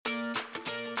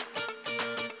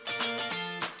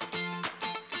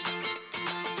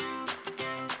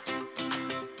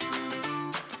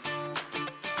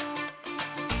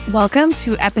Welcome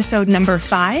to episode number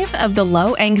 5 of the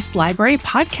Low Angst Library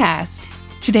podcast.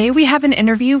 Today we have an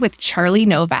interview with Charlie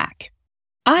Novak.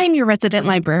 I'm your resident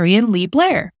librarian, Lee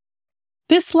Blair.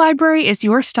 This library is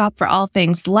your stop for all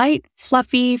things light,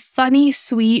 fluffy, funny,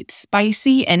 sweet,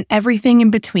 spicy, and everything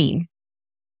in between.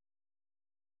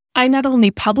 I not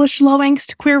only publish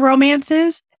low-angst queer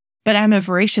romances, but I'm a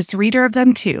voracious reader of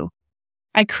them too.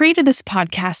 I created this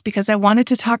podcast because I wanted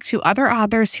to talk to other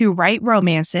authors who write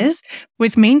romances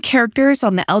with main characters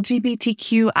on the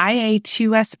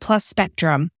LGBTQIA2S+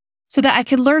 spectrum so that I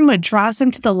could learn what draws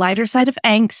them to the lighter side of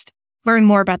angst, learn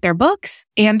more about their books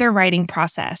and their writing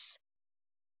process.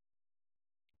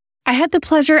 I had the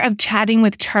pleasure of chatting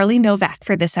with Charlie Novak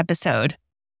for this episode.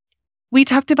 We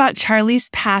talked about Charlie's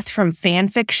path from fan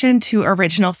fiction to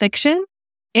original fiction,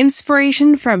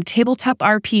 inspiration from tabletop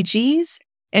RPGs,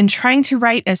 and trying to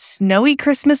write a snowy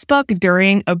Christmas book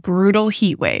during a brutal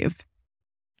heat wave.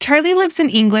 Charlie lives in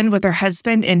England with her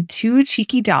husband and 2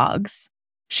 cheeky dogs.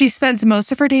 She spends most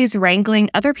of her days wrangling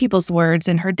other people's words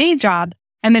in her day job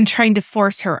and then trying to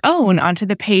force her own onto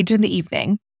the page in the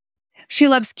evening. She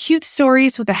loves cute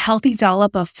stories with a healthy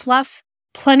dollop of fluff,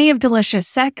 plenty of delicious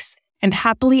sex, and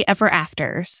happily ever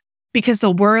afters, because the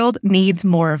world needs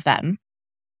more of them.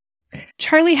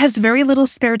 Charlie has very little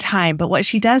spare time, but what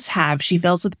she does have, she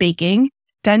fills with baking,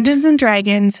 Dungeons and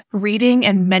Dragons, reading,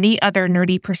 and many other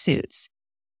nerdy pursuits.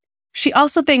 She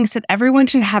also thinks that everyone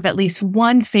should have at least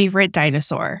one favorite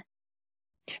dinosaur.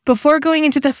 Before going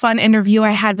into the fun interview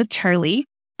I had with Charlie,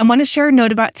 I want to share a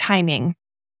note about timing.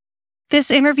 This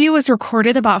interview was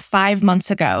recorded about 5 months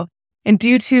ago, and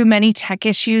due to many tech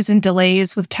issues and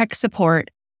delays with tech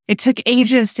support, it took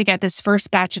ages to get this first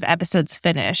batch of episodes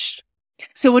finished.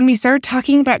 So when we start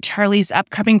talking about Charlie's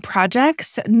upcoming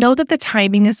projects, know that the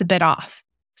timing is a bit off.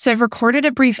 So I've recorded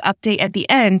a brief update at the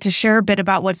end to share a bit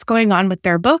about what's going on with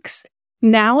their books,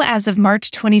 now as of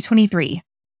March 2023.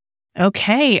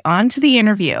 Okay, on to the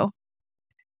interview.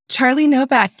 Charlie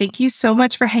Novak, thank you so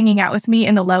much for hanging out with me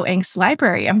in the Low Angst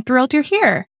Library. I'm thrilled you're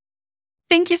here.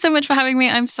 Thank you so much for having me.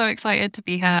 I'm so excited to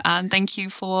be here, and thank you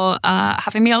for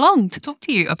having me along to talk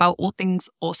to you about all things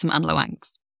awesome and low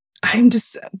angst. I'm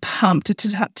just pumped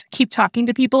to keep talking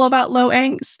to people about low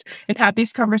angst and have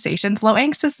these conversations. Low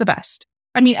angst is the best.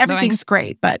 I mean, everything's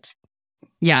great, but...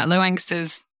 Yeah, low angst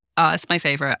is it's my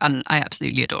favorite, and I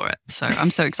absolutely adore it. So I'm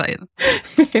so excited.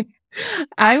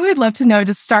 I would love to know,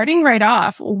 just starting right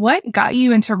off, what got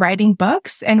you into writing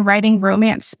books and writing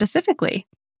romance specifically?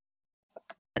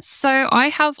 So I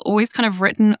have always kind of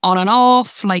written on and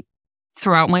off, like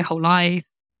throughout my whole life.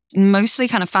 Mostly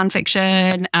kind of fan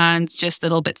fiction and just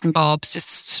little bits and bobs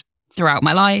just throughout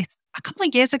my life. A couple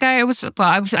of years ago,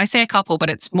 I say a couple, but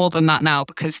it's more than that now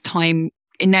because time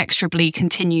inexorably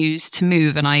continues to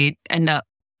move and I end up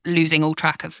losing all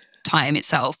track of time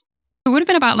itself. It would have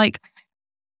been about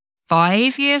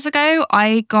 5 years ago,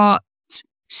 I got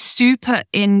super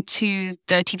into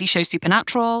the TV show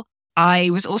Supernatural. I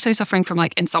was also suffering from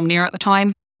insomnia at the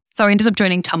time. So I ended up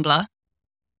joining Tumblr,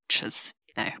 which was,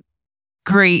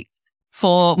 great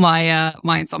for my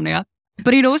my insomnia.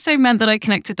 But it also meant that I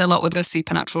connected a lot with the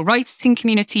Supernatural writing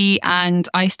community, and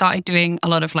I started doing a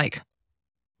lot of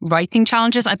writing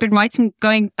challenges. I've been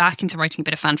going back into writing a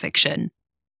bit of fan fiction,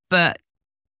 but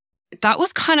that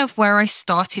was kind of where I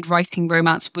started writing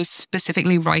romance, was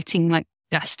specifically writing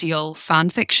bestial fan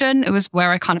fiction. It was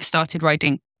where I kind of started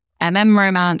writing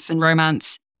romance and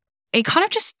romance. It kind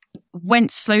of just went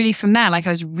slowly from there. I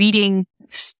was reading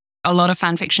a lot of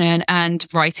fan fiction and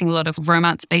writing a lot of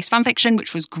romance-based fan fiction,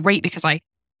 which was great because I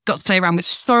got to play around with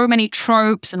so many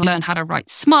tropes and learn how to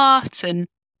write smart and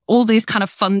all these kind of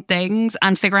fun things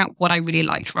and figure out what I really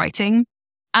liked writing.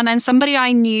 And then somebody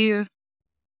I knew,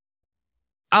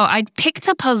 I'd picked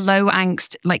up a low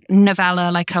angst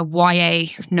novella, a YA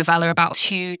novella about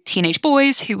 2 teenage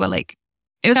boys who were it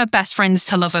was their best friends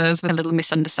to lovers with a little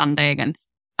misunderstanding.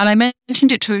 And I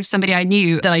mentioned it to somebody I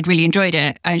knew that I'd really enjoyed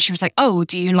it. And she was like, oh,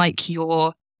 do you like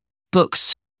your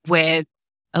books with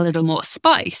a little more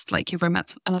spice, your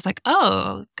romance? And I was like,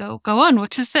 oh, go on.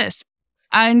 What is this?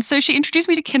 And so she introduced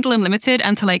me to Kindle Unlimited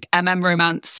and to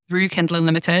romance through Kindle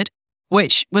Unlimited,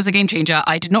 which was a game changer.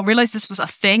 I did not realize this was a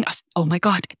thing. I was, oh my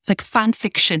God, it's fan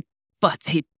fiction, but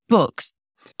the books.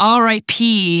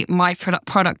 RIP my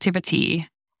productivity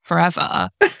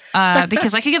forever.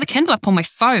 Because I could get the Kindle app on my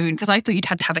phone because I thought you'd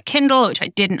had to have a Kindle, which I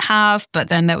didn't have. But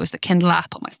then there was the Kindle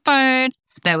app on my phone.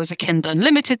 There was a Kindle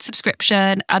Unlimited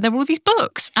subscription. And there were all these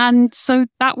books. And so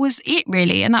that was it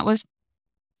really. And that was,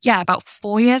 about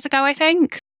 4 years ago, I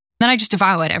think. Then I just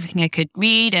devoured everything I could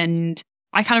read. And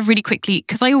I kind of really quickly,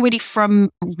 because I already, from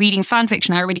reading fan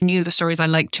fiction, I already knew the stories I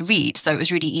liked to read. So it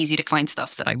was really easy to find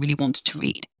stuff that I really wanted to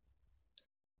read.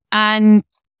 And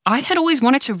I had always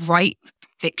wanted to write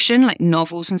fiction, like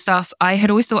novels and stuff. I had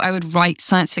always thought I would write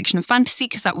science fiction and fantasy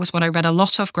because that was what I read a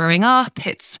lot of growing up.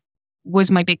 It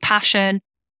was my big passion.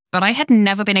 But I had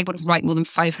never been able to write more than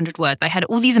 500 words. I had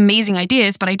all these amazing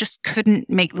ideas, but I just couldn't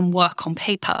make them work on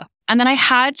paper. And then I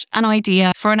had an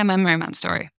idea for an MM romance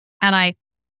story. And I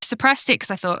suppressed it because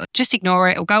I thought, just ignore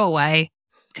it, it'll go away,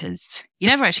 because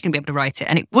you're never actually going to be able to write it.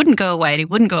 And it wouldn't go away, and it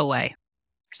wouldn't go away.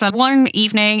 So one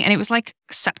evening, and it was like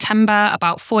September,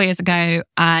 about 4 years ago,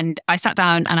 and I sat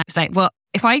down and I was like, well,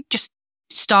 if I just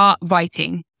start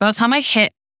writing, by the time I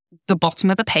hit the bottom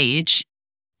of the page,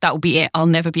 that will be it. I'll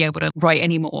never be able to write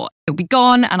anymore. It'll be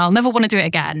gone and I'll never want to do it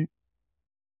again.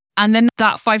 And then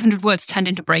that 500 words turned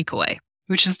into Breakaway,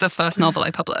 which is the first novel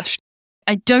I published.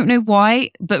 I don't know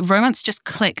why, but romance just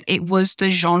clicked. It was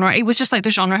the genre. It was just like the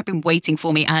genre had been waiting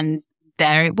for me, and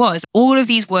there it was. All of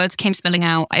these words came spilling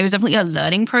out. It was definitely a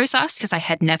learning process because I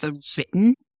had never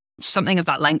written something of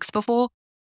that length before.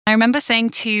 I remember saying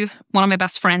to one of my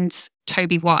best friends,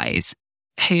 Toby Wise,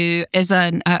 who is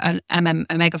an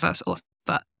Omegaverse author,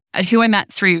 who I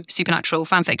met through Supernatural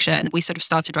fanfiction. We sort of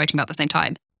started writing about the same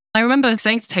time. I remember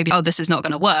saying to Toby, oh, this is not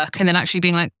going to work. And then actually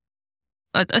being like,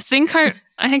 I think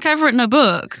I've written a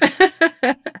book.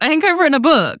 I think I've written a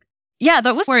book. Yeah,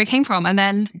 that was where it came from. And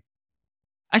then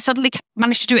I suddenly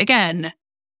managed to do it again.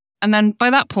 And then by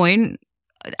that point,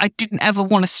 I didn't ever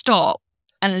want to stop.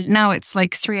 And now it's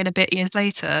like 3 and a bit years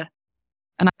later.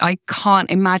 And I can't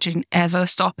imagine ever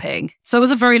stopping. So it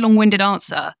was a very long-winded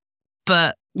answer.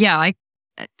 But yeah,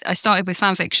 I started with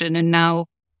fan fiction, and now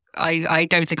I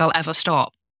don't think I'll ever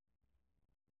stop.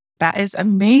 That is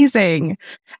amazing.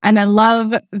 And I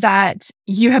love that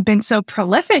you have been so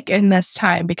prolific in this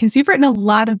time, because you've written a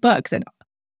lot of books and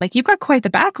like you've got quite the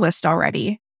backlist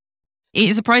already.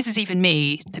 It surprises even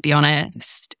me, to be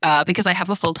honest, because I have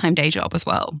a full-time day job as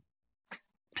well.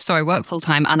 So I work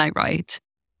full-time and I write.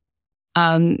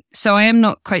 So I am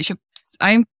not quite sure.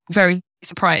 I'm very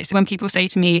surprised when people say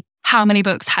to me, how many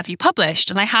books have you published?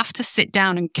 And I have to sit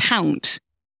down and count.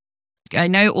 I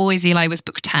know Always Eli was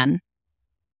book 10,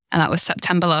 and that was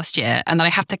September last year. And then I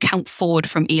have to count forward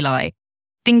from Eli. I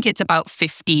think it's about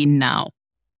 15 now.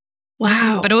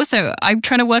 Wow. But also I'm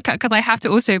trying to work out, because I have to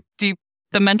also do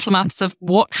the mental maths of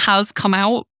what has come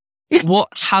out, what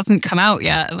hasn't come out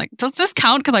yet. And like, does this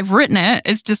count? Because I've written it.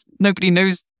 It's just nobody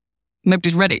knows,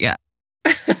 nobody's read it yet.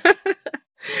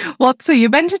 Well, so you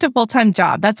mentioned a full-time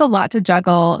job. That's a lot to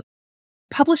juggle,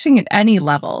 publishing at any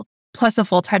level, plus a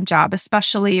full-time job,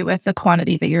 especially with the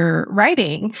quantity that you're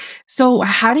writing. So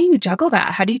how do you juggle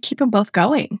that? How do you keep them both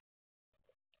going?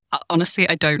 Honestly,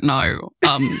 I don't know.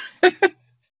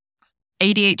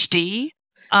 ADHD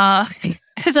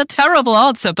is a terrible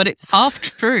answer, but it's half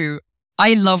true.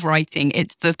 I love writing.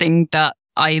 It's the thing that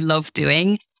I love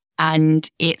doing. And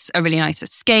it's a really nice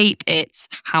escape. It's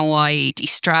how I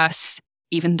de-stress.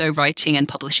 Even though writing and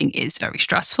publishing is very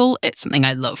stressful, it's something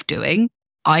I love doing.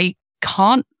 I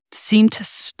can't seem to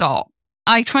stop.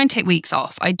 I try and take weeks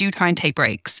off. I do try and take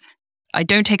breaks. I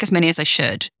don't take as many as I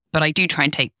should, but I do try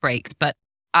and take breaks. But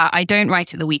I don't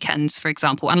write at the weekends, for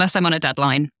example, unless I'm on a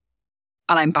deadline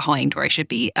and I'm behind where I should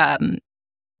be.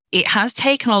 It has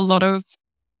taken a lot of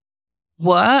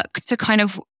work to kind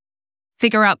of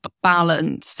figure out the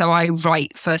balance. So I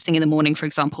write first thing in the morning, for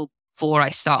example, before I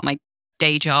start my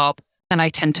day job. And I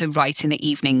tend to write in the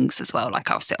evenings as well. Like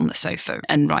I'll sit on the sofa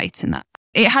and write in that.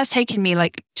 It has taken me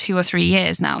like 2 or 3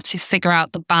 years now to figure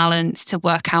out the balance, to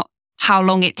work out how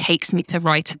long it takes me to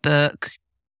write a book,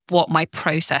 what my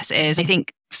process is. I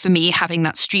think for me, having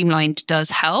that streamlined does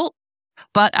help.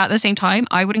 But at the same time,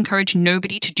 I would encourage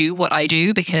nobody to do what I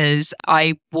do, because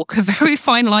I walk a very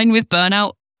fine line with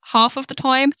burnout half of the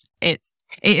time. It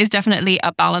is definitely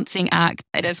a balancing act.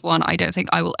 It is one I don't think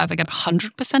I will ever get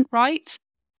 100% right.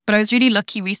 But I was really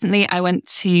lucky recently. I went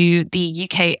to the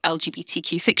UK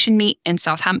LGBTQ fiction meet in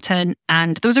Southampton,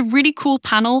 and there was a really cool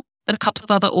panel that a couple of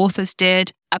other authors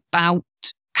did about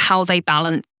how they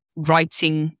balance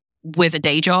writing with a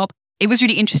day job. It was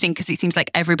really interesting because it seems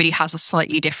like everybody has a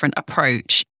slightly different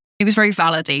approach. It was very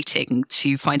validating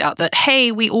to find out that,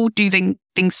 hey, we all do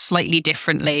things slightly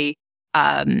differently.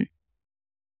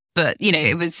 But, you know,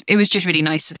 it was just really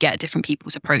nice to get different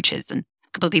people's approaches, and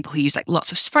a couple of people who use like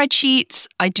lots of spreadsheets.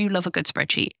 I do love a good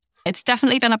spreadsheet. It's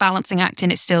definitely been a balancing act,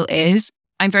 and it still is.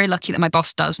 I'm very lucky that my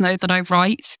boss does know that I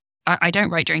write. I don't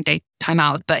write during daytime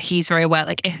hours, but he's very aware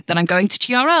that I'm going to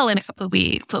TRL in a couple of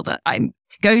weeks, or that I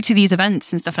go to these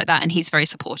events and stuff like that. And he's very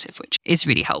supportive, which is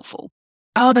really helpful.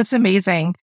 Oh, that's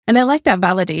amazing. And I like that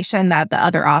validation that the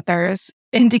other authors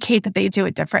indicate that they do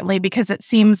it differently, because it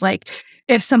seems like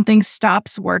if something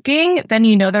stops working, then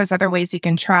there's other ways you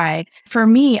can try. For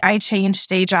me, I changed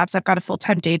day jobs. I've got a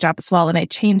full-time day job as well, and I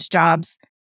changed jobs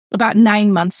about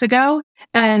 9 months ago.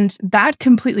 And that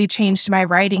completely changed my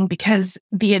writing because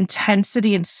the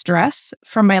intensity and stress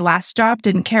from my last job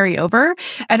didn't carry over.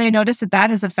 And I noticed that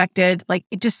has affected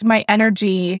just my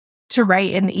energy to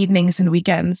write in the evenings and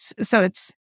weekends. So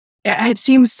it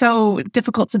seems so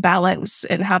difficult to balance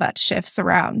and how that shifts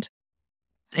around.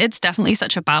 It's definitely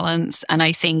such a balance. And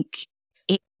I think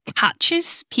it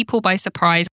catches people by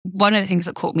surprise. One of the things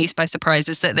that caught me by surprise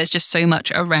is that there's just so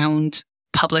much around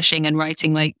publishing and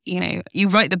writing. You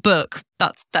write the book,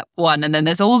 that's step one. And then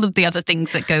there's all of the other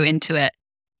things that go into it.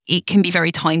 It can be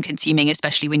very time consuming,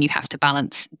 especially when you have to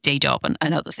balance day job and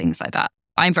other things like that.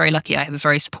 I'm very lucky. I have a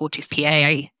very supportive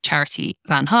PA, Charity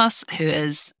Van Haas, who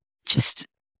is just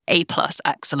A+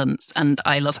 excellence. And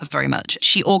I love her very much.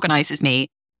 She organizes me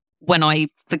when I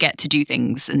forget to do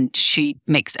things, and she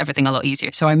makes everything a lot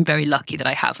easier. So I'm very lucky that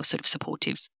I have a sort of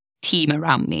supportive team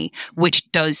around me,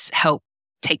 which does help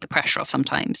take the pressure off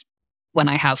sometimes when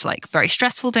I have very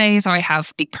stressful days, or I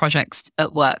have big projects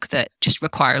at work that just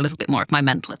require a little bit more of my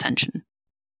mental attention.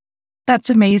 That's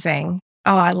amazing.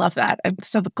 Oh, I love that. I'm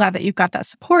so glad that you've got that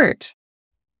support.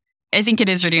 I think it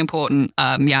is really important.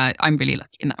 I'm really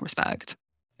lucky in that respect.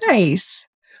 Nice.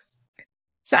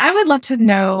 So I would love to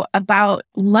know about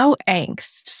low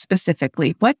angst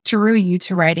specifically. What drew you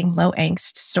to writing low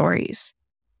angst stories?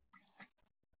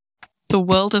 The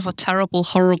world is a terrible,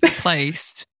 horrible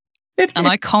place, and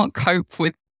I can't cope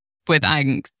with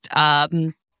angst.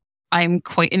 I'm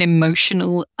quite an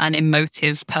emotional and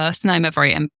emotive person. I'm a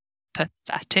very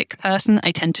empathetic person.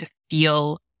 I tend to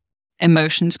feel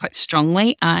emotions quite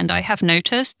strongly, and I have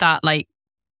noticed that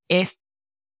if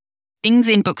things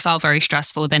in books are very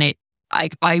stressful, then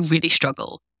I really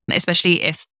struggle, especially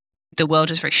if the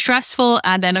world is very stressful.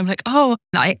 And then I'm like,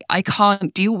 I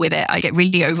can't deal with it. I get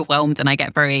really overwhelmed and I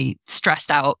get very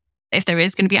stressed out. If there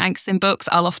is going to be angst in books,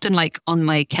 I'll often on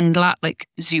my Kindle app,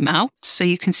 zoom out so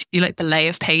you can see the lay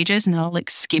of pages, and then I'll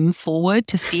skim forward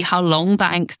to see how long the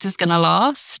angst is going to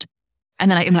last. And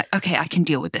then I'm like, okay, I can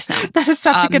deal with this now. That is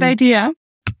such a good idea.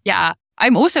 Yeah.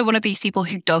 I'm also one of these people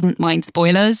who doesn't mind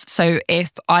spoilers. So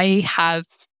if I have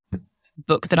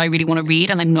book that I really want to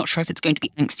read and I'm not sure if it's going to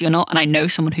be angsty or not, and I know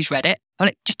someone who's read it, I'm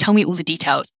like, just tell me all the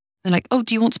details. They're like, oh,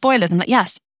 do you want spoilers? I'm like,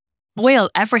 yes, spoil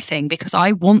everything, because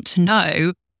I want to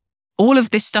know all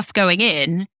of this stuff going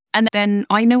in, and then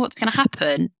I know what's going to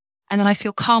happen, and then I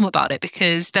feel calm about it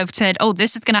because they've said, oh,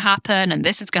 this is going to happen and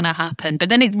this is going to happen, but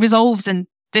then it resolves and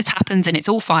this happens and it's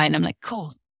all fine. I'm like,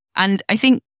 cool. And I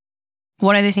think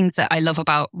one of the things that I love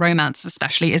about romance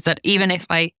especially is that even if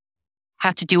I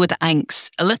have to deal with the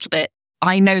angst a little bit,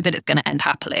 I know that it's going to end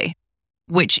happily,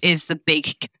 which is the big,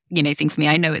 thing for me.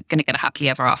 I know it's going to get a happily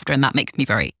ever after, and that makes me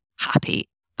very happy.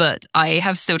 But I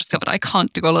have still discovered I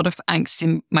can't do a lot of angst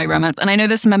in my romance. And I know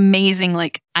there's some amazing,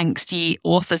 angsty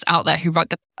authors out there who write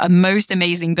the most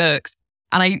amazing books.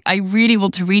 And I really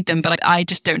want to read them, but I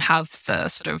just don't have the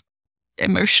sort of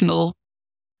emotional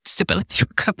stability or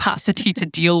capacity to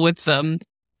deal with them.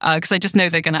 Because I just know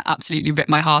they're going to absolutely rip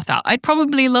my heart out. I'd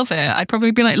probably love it. I'd probably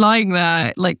be lying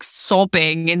there,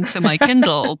 sobbing into my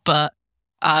Kindle. But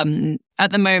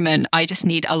at the moment, I just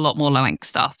need a lot more low angst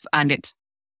stuff. And it's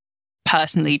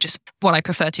personally just what I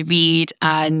prefer to read.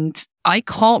 And I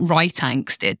can't write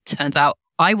angst, it turns out.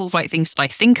 I will write things that I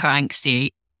think are angsty.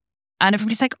 And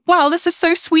everybody's like, wow, this is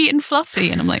so sweet and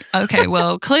fluffy. And I'm like, okay,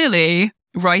 well, clearly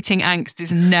writing angst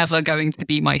is never going to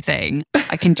be my thing.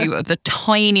 I can do the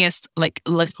tiniest,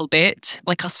 little bit,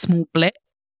 a small blip.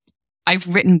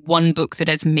 I've written one book that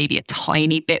has maybe a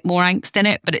tiny bit more angst in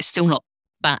it, but it's still not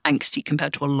that angsty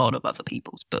compared to a lot of other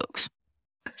people's books.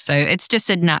 So it's just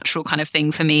a natural kind of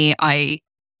thing for me. I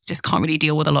just can't really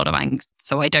deal with a lot of angst,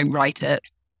 so I don't write it.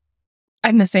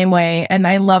 I'm the same way. And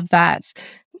I love that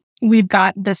we've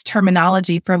got this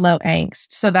terminology for low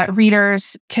angst so that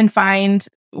readers can find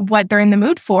what they're in the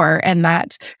mood for, and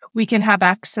that we can have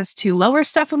access to lower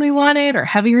stuff when we want it or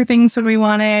heavier things when we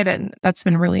want it. And that's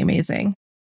been really amazing.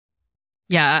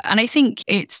 Yeah. And I think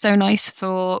it's so nice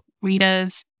for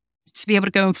readers to be able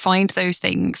to go and find those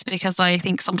things, because I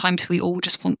think sometimes we all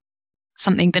just want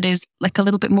something that is a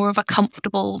little bit more of a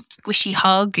comfortable, squishy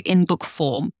hug in book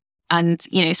form. And,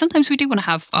 sometimes we do want to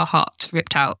have our heart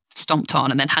ripped out, stomped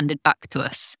on, and then handed back to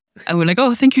us. And we're like,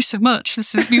 oh, thank you so much.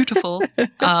 This is beautiful.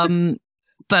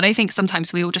 But I think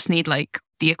sometimes we all just need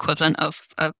the equivalent of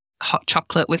a hot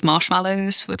chocolate with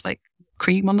marshmallows with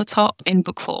cream on the top in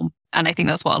book form. And I think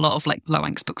that's what a lot of low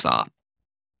angst books are.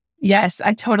 Yes,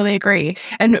 I totally agree.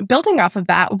 And building off of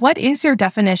that, what is your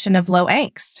definition of low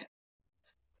angst?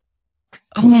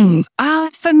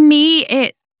 For me,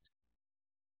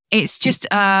 it's just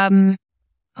oh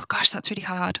gosh, that's really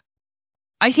hard.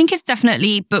 I think it's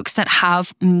definitely books that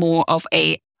have more of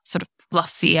a sort of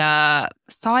fluffier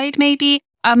side, maybe.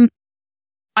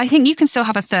 I think you can still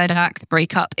have a third act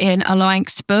breakup in a low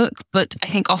angst book, but I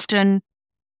think often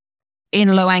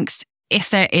in low angst, if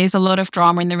there is a lot of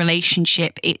drama in the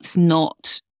relationship, it's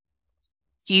not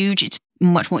huge. It's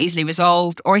much more easily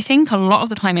resolved. Or I think a lot of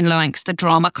the time in low angst, the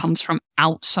drama comes from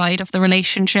outside of the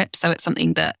relationship. So it's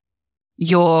something that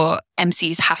your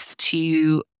MCs have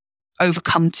to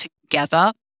overcome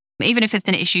together. Even if it's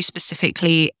an issue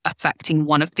specifically affecting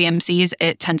one of the MCs,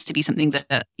 it tends to be something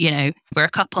that, we're a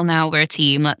couple now, we're a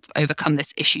team, let's overcome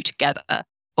this issue together.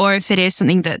 Or if it is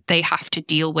something that they have to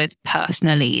deal with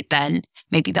personally, then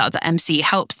maybe the other MC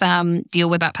helps them deal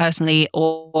with that personally,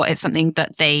 or it's something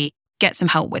that they get some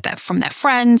help with from their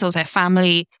friends or their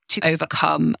family to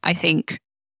overcome. I think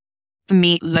for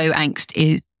me, low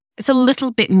angst it's a little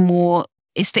bit more,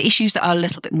 it's the issues that are a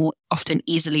little bit more often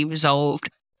easily resolved.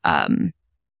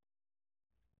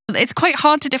 It's quite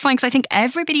hard to define because I think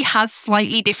everybody has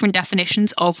slightly different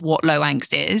definitions of what low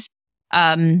angst is.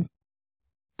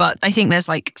 But I think there's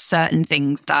like certain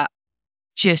things that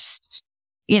just,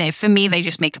 for me, they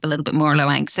just make up a little bit more low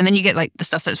angst. And then you get like the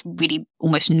stuff that's really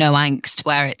almost no angst,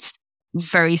 where it's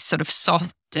very sort of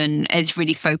soft and it's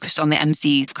really focused on the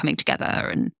MCs coming together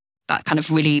and that kind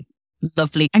of really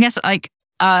lovely, I guess, like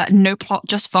no plot,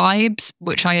 just vibes,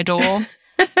 which I adore.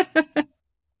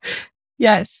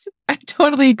 Yes, I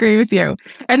totally agree with you.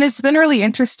 And it's been really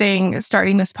interesting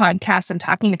starting this podcast and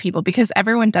talking to people because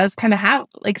everyone does kind of have,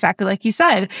 exactly like you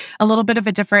said, a little bit of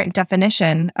a different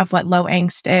definition of what low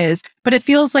angst is, but it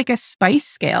feels like a spice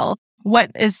scale. What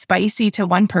is spicy to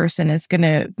one person is going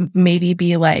to maybe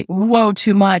be like, whoa,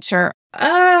 too much, or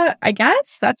I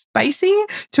guess that's spicy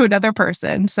to another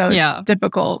person. So it's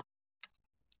difficult.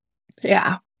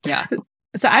 Yeah. Yeah.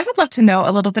 So I would love to know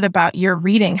a little bit about your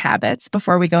reading habits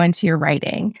before we go into your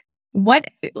writing.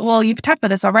 You've talked about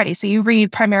this already. So you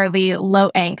read primarily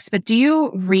low angst, but do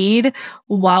you read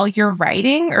while you're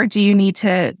writing, or do you need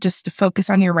to just focus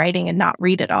on your writing and not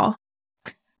read at all?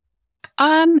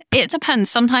 It depends.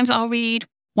 Sometimes I'll read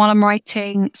while I'm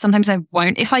writing. Sometimes I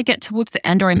won't. If I get towards the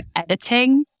end or I'm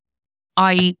editing,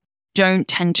 I don't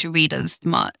tend to read as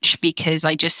much because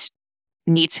I just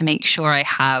need to make sure I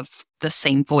have the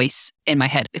same voice in my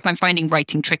head. If I'm finding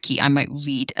writing tricky, I might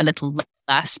read a little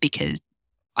less because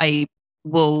I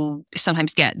will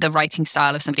sometimes get the writing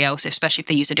style of somebody else, especially if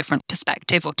they use a different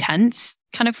perspective or tense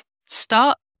kind of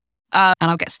start, and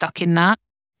I'll get stuck in that.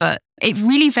 But it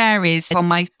really varies on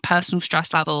my personal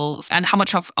stress levels and how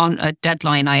much on a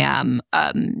deadline I am.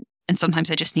 And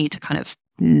sometimes I just need to kind of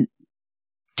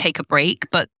take a break.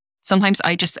 But sometimes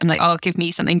I'm like, oh, give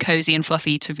me something cozy and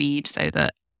fluffy to read so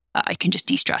that I can just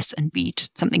de-stress and read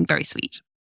something very sweet.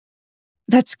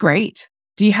 That's great.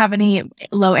 Do you have any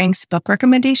low angst book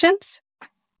recommendations?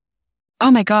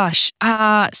 Oh my gosh.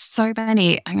 So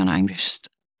many. Hang on, I'm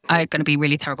going to be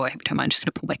really terrible. I hope you don't mind. I'm just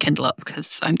going to pull my Kindle up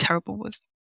because I'm terrible with.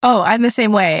 Oh, I'm the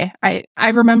same way. I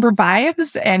remember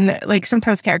vibes and like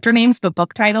sometimes character names, but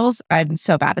book titles, I'm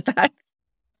so bad at that.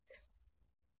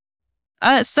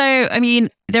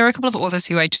 There are a couple of authors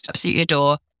who I just absolutely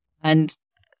adore, and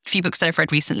a few books that I've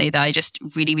read recently that I just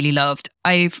really, really loved.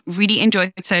 I've really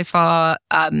enjoyed so far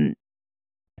KM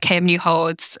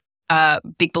Newhold's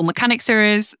Big Bull Mechanic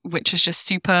series, which is just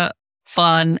super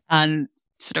fun and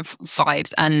sort of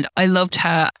vibes. And I loved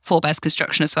her Four Bears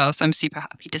Construction as well, so I'm super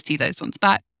happy to see those ones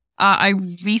back. I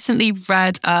recently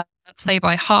read Play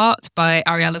by Heart by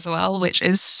Ariel as well, which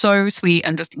is so sweet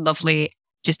and just lovely,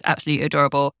 just absolutely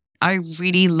adorable. I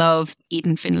really love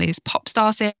Eden Finley's Pop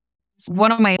Star series.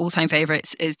 One of my all-time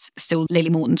favorites is still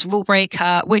Lily Morton's Rule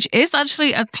Breaker, which is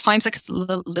actually at times like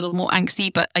a little more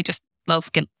angsty, but I just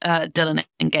love Dylan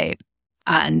and Gabe.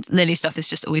 And Lily's stuff is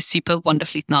just always super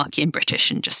wonderfully snarky and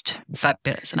British and just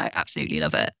fabulous, and I absolutely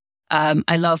love it.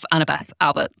 I love Annabeth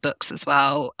Albert books as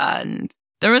well, and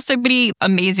there are so many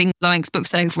amazing low angst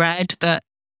books that I've read or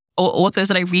authors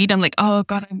that I read. I'm like, oh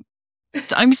God,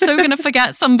 I'm so gonna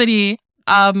forget somebody.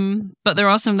 But there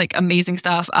are some like amazing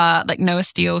stuff. Like Noah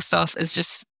Steele stuff is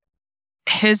just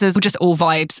his is just all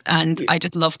vibes, and I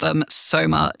just love them so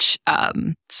much.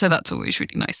 So that's always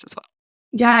really nice as well.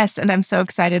 Yes, and I'm so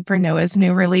excited for Noah's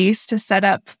new release to set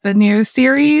up the new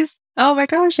series. Oh my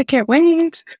gosh, I can't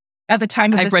wait. At the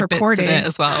time of this recording, bits of it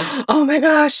as well. Oh my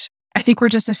gosh, I think we're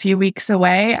just a few weeks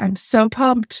away. I'm so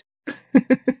pumped.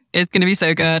 It's going to be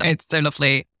so good. It's so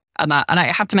lovely. and that. And I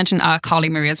have to mention Carly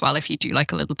Marie as well, if you do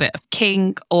like a little bit of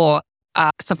King or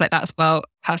stuff like that as well.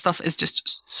 Her stuff is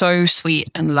just so sweet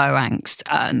and low angst.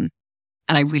 And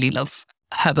I really love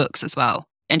her books as well.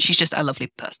 And she's just a lovely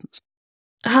person.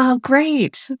 Oh,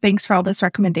 great. Thanks for all those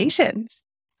recommendations.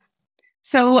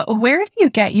 So where do you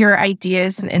get your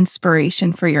ideas and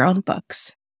inspiration for your own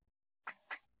books?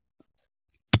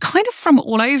 Kind of from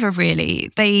all over, really.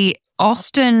 They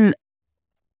often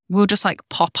will just like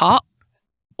pop up,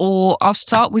 or I'll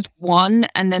start with one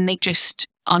and then they just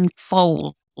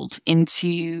unfold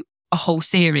into a whole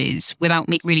series without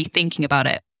me really thinking about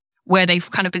it, where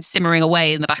they've kind of been simmering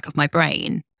away in the back of my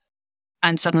brain.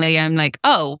 And suddenly I'm like,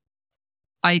 oh,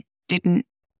 I didn't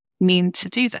mean to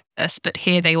do this, but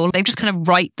here they've just kind of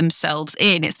write themselves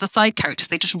in. It's the side characters.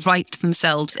 They just write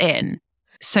themselves in.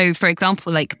 So for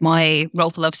example, like my Roll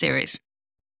for Love series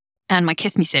and my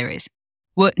Kiss Me series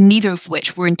were neither of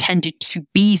which were intended to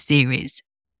be series.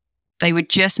 They were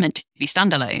just meant to be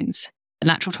standalones. The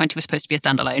Natural 20 was supposed to be a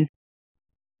standalone.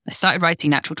 I started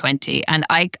writing Natural 20 and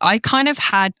I kind of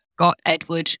had got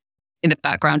Edward in the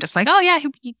background. It's like, oh yeah,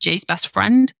 he'll be Jay's best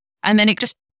friend. And then it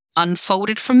just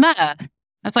unfolded from there.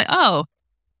 I was like, oh,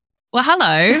 well,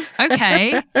 hello.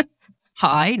 Okay.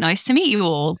 Hi, nice to meet you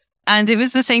all. And it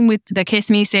was the same with the Kiss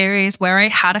Me series, where I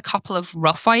had a couple of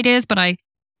rough ideas, but I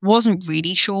wasn't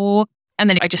really sure. And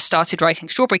then I just started writing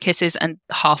Strawberry Kisses and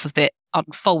half of it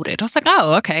unfolded. I was like,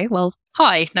 oh, okay, well,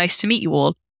 hi, nice to meet you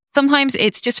all. Sometimes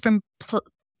it's just from,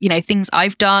 things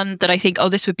I've done that I think, oh,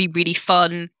 this would be really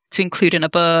fun to include in a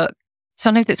book.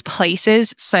 Sometimes it's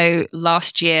places. So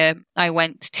last year I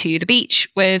went to the beach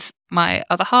with my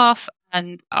other half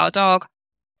and our dog.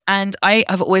 And I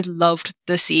have always loved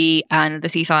the sea and the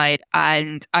seaside.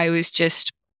 And I was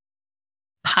just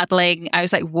paddling. I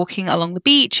was like walking along the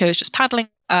beach. I was just paddling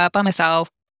by myself.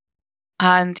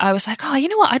 And I was like, oh, you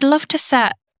know what? I'd love to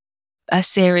set a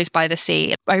series by the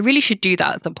sea. I really should do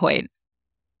that at some point.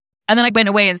 And then I went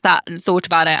away and sat and thought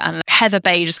about it. And Heather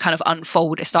Bay just kind of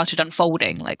started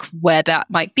unfolding, like where that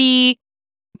might be.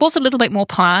 It was a little bit more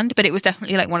planned, but it was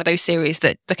definitely like one of those series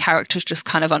that the characters just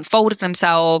kind of unfolded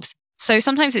themselves. So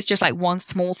sometimes it's just like one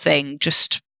small thing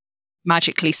just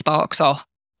magically sparks off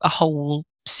a whole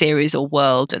series or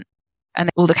world. And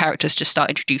all the characters just start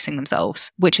introducing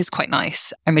themselves, which is quite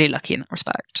nice. I'm really lucky in that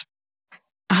respect.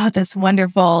 Oh, that's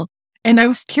wonderful. And I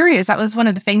was curious, that was one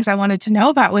of the things I wanted to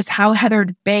know about was how Heather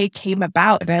Bay came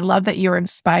about. And I love that you were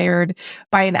inspired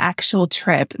by an actual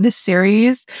trip. This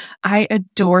series, I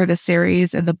adore the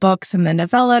series and the books and the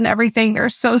novella and everything. They're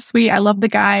so sweet. I love the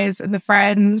guys and the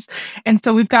friends. And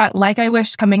so we've got Like I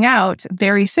Wish coming out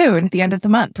very soon at the end of the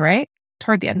month, right?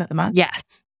 Toward the end of the month. Yes.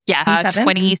 Yeah.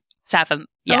 27th.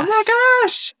 Yes. Oh my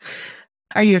gosh.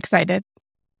 Are you excited?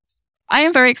 I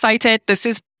am very excited. This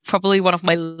is probably one of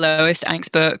my lowest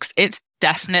angst books. It's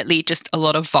definitely just a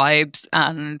lot of vibes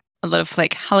and a lot of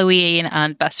like Halloween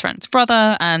and best friend's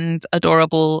brother and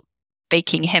adorable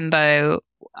baking himbo.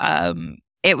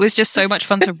 It was just so much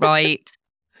fun to write.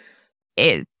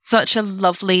 It's such a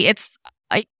lovely,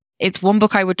 it's one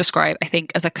book I would describe, I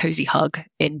think, as a cozy hug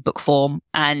in book form.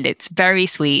 And it's very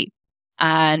sweet.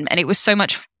 And it was so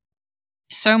much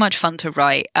fun to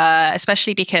write,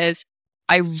 especially because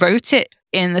I wrote it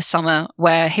in the summer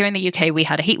where here in the UK we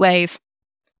had a heat wave.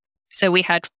 So we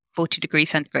had 40 degrees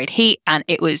centigrade heat and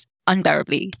it was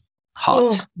unbearably hot.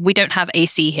 Oh. We don't have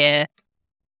AC here.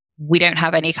 We don't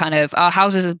have any kind of, our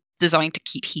houses are designed to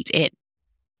keep heat in.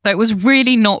 So it was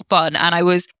really not fun. And I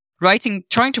was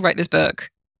trying to write this book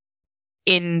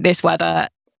in this weather,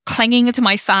 clinging to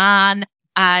my fan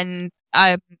and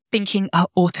thinking, oh,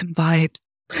 autumn vibes.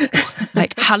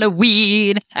 Like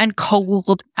Halloween and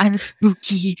cold and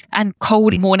spooky and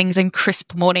cold mornings and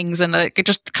crisp mornings and like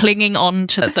just clinging on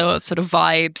to the sort of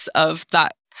vibes of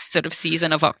that sort of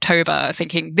season of October,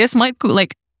 thinking this might cool,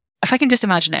 like if I can just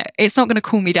imagine it, it's not going to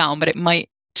cool me down, but it might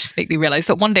just make me realize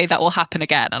that one day that will happen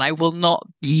again and I will not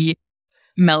be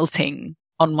melting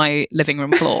on my living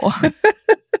room floor.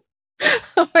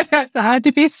 Oh my gosh, that had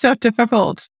to be so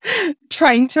difficult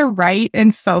trying to write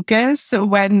and focus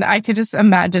when I could just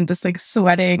imagine just like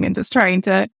sweating and just trying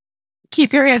to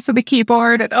keep your hands on the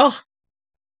keyboard. And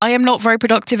I am not very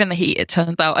productive in the heat, it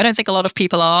turns out. I don't think a lot of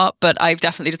people are, but I've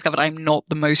definitely discovered I'm not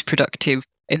the most productive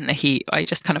in the heat. I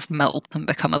just kind of melt and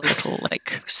become a little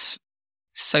like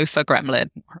sofa gremlin.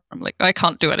 I'm like, I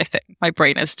can't do anything. My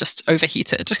brain is just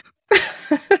overheated.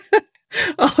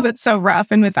 Oh, that's so rough.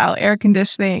 And without air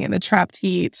conditioning and the trapped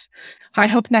heat. I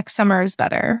hope next summer is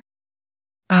better.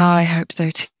 Oh, I hope so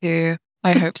too.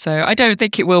 I hope so. I don't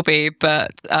think it will be,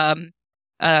 but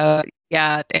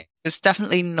yeah, it's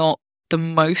definitely not the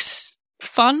most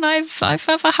fun I've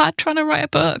ever had trying to write a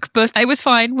book. But it was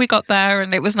fine. We got there,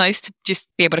 and it was nice to just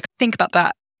be able to think about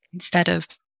that instead of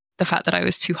the fact that I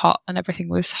was too hot and everything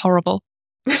was horrible.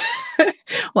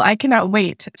 Well, I cannot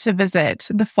wait to visit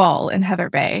the fall in Heather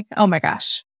Bay. Oh my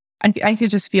gosh. I could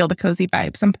just feel the cozy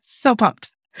vibes. I'm so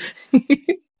pumped.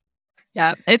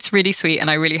 Yeah, it's really sweet,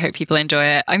 and I really hope people enjoy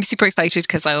it. I'm super excited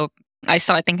because I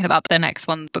started thinking about the next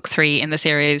one, book 3 in the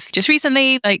series, just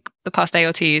recently, like the past day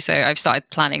or two. So I've started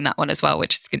planning that one as well,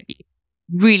 which is going to be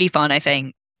really fun, I think.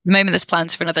 At the moment, there's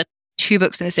plans for another 2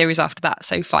 books in the series after that,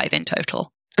 so 5 in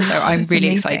total. So I'm really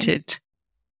excited.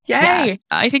 Yay! Yeah,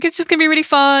 I think it's just going to be really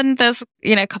fun. There's,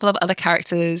 a couple of other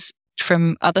characters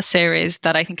from other series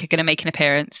that I think are going to make an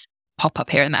appearance, pop up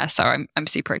here and there. So I'm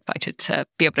super excited to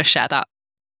be able to share that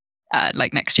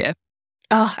like next year.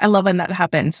 Oh, I love when that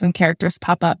happens, when characters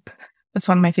pop up. That's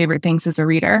one of my favorite things as a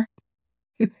reader.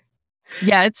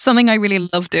 Yeah, it's something I really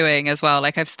love doing as well.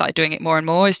 Like I've started doing it more and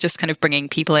more, is just kind of bringing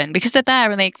people in because they're there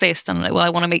and they exist. And I'm like, well, I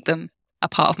want to make them a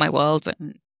part of my world.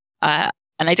 And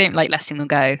I don't like letting them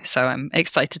go. So I'm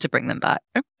excited to bring them back.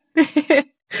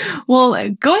 Well,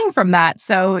 going from that,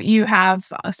 so you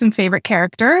have some favorite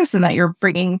characters and that you're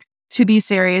bringing to these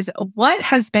series. What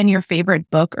has been your favorite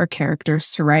book or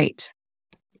characters to write?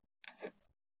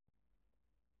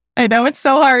 I know it's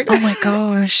so hard. Oh my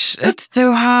gosh, it's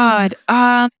so hard.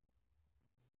 I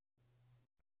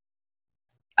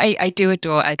do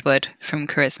adore Edward from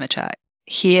Charisma Check.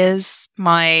 He is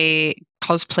my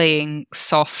cosplaying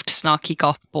soft, snarky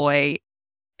goth boy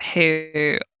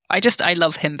who I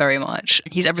love him very much.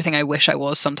 He's everything I wish I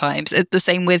was sometimes. It's the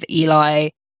same with Eli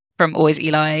from Always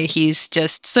Eli. He's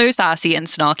just so sassy and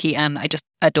snarky, and I just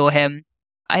adore him.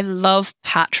 I love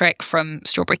Patrick from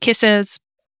Strawberry Kisses.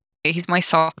 He's my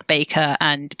soft baker,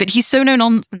 but he's so no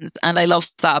nonsense, and I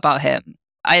love that about him.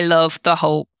 I love the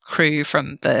whole crew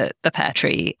from the Pear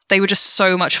Tree. They were just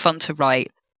so much fun to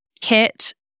write.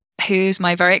 Kit, who's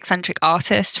my very eccentric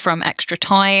artist from Extra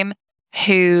Time,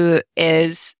 who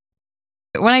is,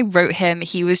 when I wrote him,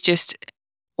 he was just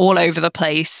all over the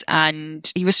place,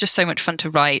 and he was just so much fun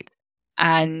to write.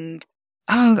 And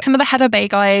some of the Heather Bay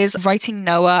guys, writing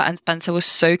Noah and Spencer was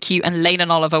so cute, and Lane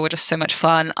and Oliver were just so much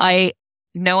fun. I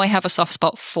know I have a soft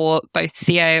spot for both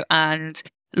Theo and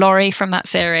Laurie from that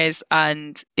series,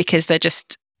 and because they're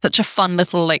just such a fun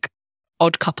little like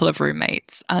odd couple of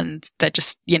roommates, and they're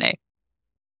just,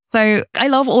 so I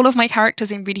love all of my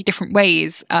characters in really different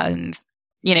ways, and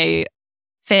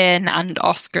Finn and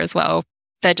Oscar as well.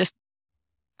 I just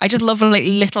love like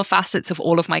little facets of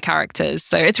all of my characters.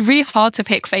 So it's really hard to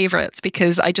pick favorites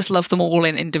because I just love them all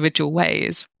in individual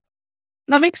ways.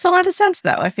 That makes a lot of sense,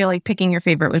 though. I feel like picking your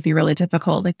favorite would be really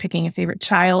difficult, like picking a favorite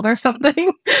child or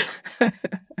something.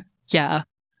 Yeah,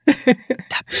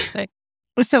 definitely.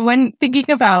 So when thinking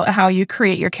about how you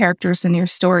create your characters and your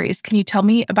stories, can you tell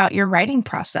me about your writing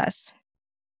process?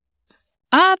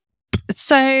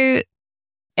 So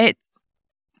it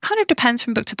kind of depends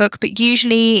from book to book, but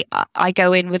usually I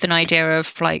go in with an idea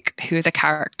of like who the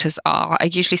characters are. I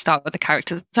usually start with the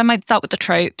characters. I might start with the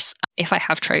tropes if I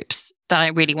have tropes that I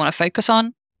really want to focus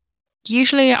on.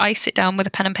 Usually I sit down with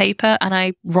a pen and paper and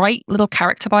I write little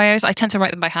character bios. I tend to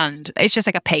write them by hand. It's just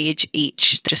like a page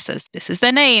each that just says this is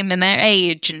their name and their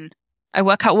age, and I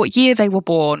work out what year they were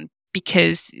born,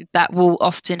 because that will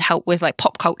often help with like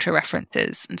pop culture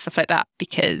references and stuff like that,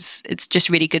 because it's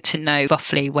just really good to know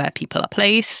roughly where people are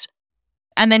placed.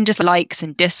 And then just likes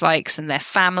and dislikes and their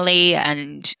family,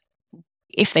 and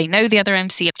if they know the other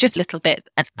MC, just a little bit.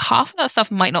 And half of that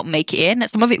stuff might not make it in, and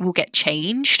some of it will get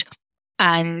changed.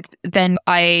 And then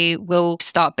I will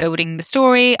start building the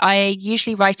story. I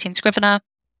usually write in Scrivener,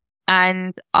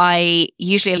 and I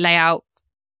usually lay out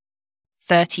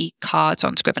 30 cards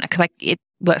on Scrivener because it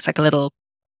works like a little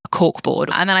cork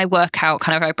board. And then I work out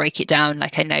kind of, I break it down,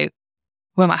 like I know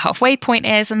where my halfway point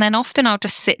is. And then often I'll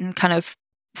just sit and kind of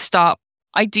start.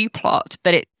 I do plot,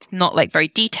 but it's not like very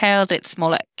detailed. It's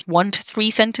more like 1 to 3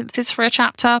 sentences for a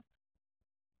chapter.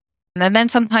 And then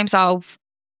sometimes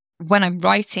when I'm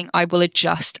writing, I will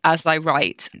adjust as I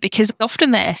write, because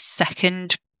often their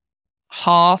second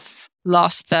half,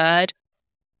 last third,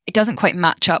 it doesn't quite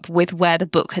match up with where the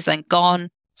book has then gone.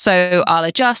 So I'll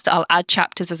adjust, I'll add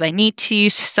chapters as I need to.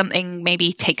 So something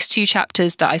maybe takes 2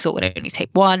 chapters that I thought would only take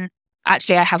 1.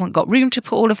 Actually, I haven't got room to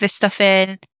put all of this stuff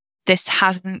in. This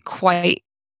hasn't quite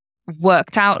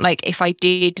worked out. Like if I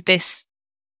did this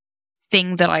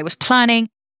thing that I was planning,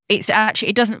 it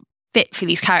doesn't fit for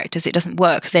these characters. It doesn't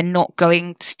work. They're not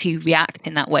going to react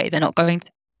in that way. They're not going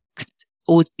to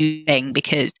or do thing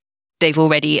because they've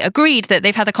already agreed that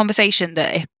they've had a conversation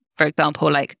that if, for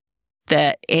example, like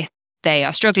if they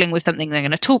are struggling with something, they're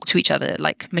going to talk to each other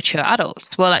like mature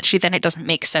adults. Well, actually, then it doesn't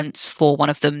make sense for one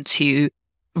of them to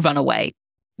run away,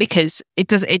 because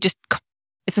it's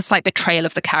a slight betrayal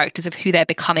of the characters, of who they're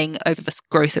becoming over the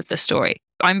growth of the story.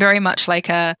 I'm very much like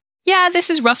this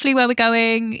is roughly where we're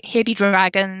going. Here be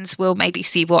dragons. We'll maybe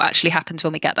see what actually happens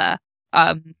when we get there.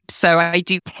 So I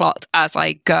do plot as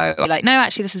I go. Like, no,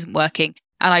 actually, this isn't working.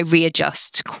 And I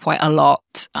readjust quite a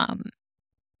lot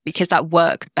because that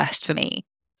works best for me.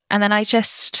 And then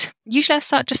usually I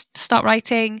start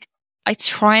writing. I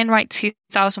try and write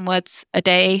 2,000 words a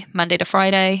day, Monday to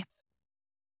Friday.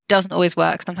 Doesn't always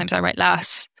work. Sometimes I write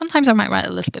less. Sometimes I might write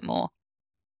a little bit more.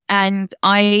 And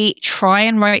I try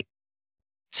and write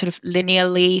sort of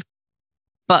linearly,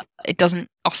 but it doesn't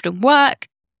often work.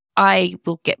 I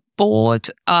will get bored.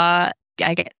 I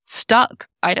get stuck.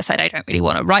 I decide I don't really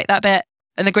want to write that bit.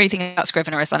 And the great thing about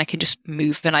Scrivener is that I can just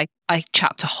move and I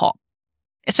chapter hop.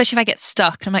 Especially if I get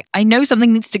stuck and I'm like, I know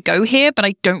something needs to go here, but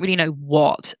I don't really know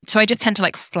what. So I just tend to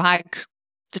like flag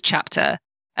the chapter,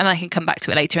 and I can come back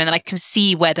to it later, and then I can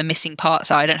see where the missing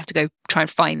parts are. I don't have to go try and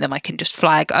find them. I can just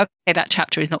flag, okay, that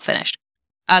chapter is not finished.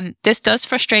 This does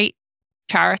frustrate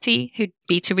Charity, who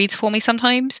beta reads for me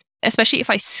sometimes, especially if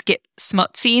I skip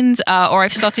smut scenes or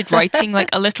I've started writing like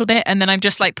a little bit and then I'm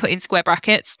just like put in square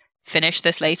brackets, finish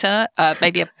this later,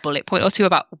 maybe a bullet point or two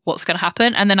about what's going to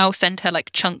happen. And then I'll send her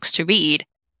like chunks to read,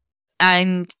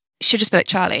 and she'll just be like,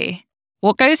 Charlie,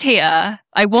 what goes here?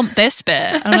 I want this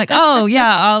bit. And I'm like, oh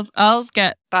yeah, I'll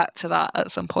get back to that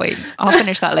at some point. I'll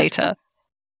finish that later.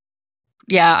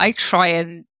 Yeah, I try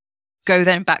and go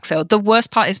then backfill. The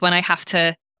worst part is when I have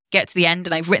to get to the end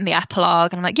and I've written the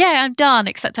epilogue and I'm like, yeah, I'm done,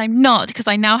 except I'm not, because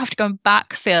I now have to go and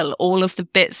backfill all of the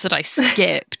bits that I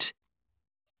skipped.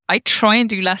 I try and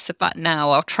do less of that now.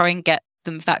 I'll try and get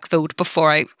them backfilled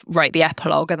before I write the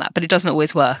epilogue and that, but it doesn't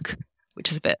always work, which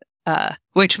is a bit,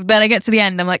 which then I get to the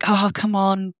end, I'm like, oh, come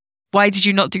on. Why did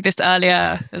you not do this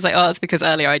earlier? It's like, oh, it's because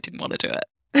earlier I didn't want to do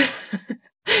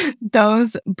it.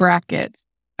 Those brackets,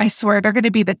 I swear they're going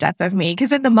to be the death of me.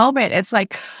 Because in the moment, it's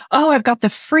like, oh, I've got the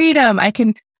freedom.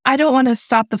 I don't want to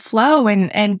stop the flow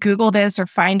and Google this or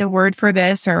find a word for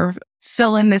this or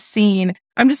fill in this scene.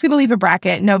 I'm just going to leave a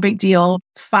bracket. No big deal.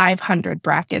 500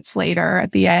 brackets later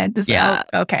at the end. Yeah.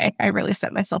 Oh, okay. I really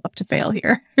set myself up to fail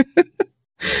here.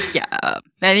 Yeah.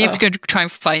 And you have to go try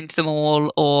and find them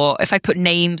all. Or if I put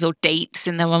names or dates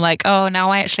in them, I'm like, oh,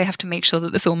 now I actually have to make sure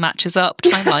that this all matches up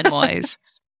timeline wise.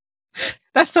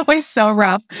 That's always so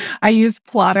rough. I use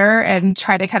Plotter and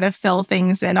try to kind of fill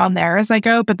things in on there as I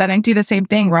go, but then I do the same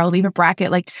thing where I'll leave a bracket,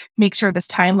 like make sure this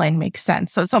timeline makes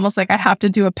sense. So it's almost like I have to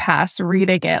do a pass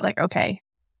reading it, like, okay,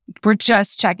 we're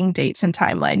just checking dates and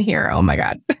timeline here. Oh my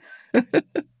God.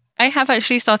 I have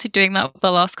actually started doing that with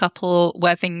the last couple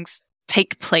where things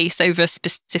take place over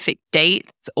specific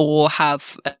dates or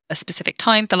have a specific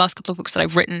time. The last couple of books that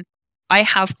I've written, I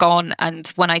have gone, and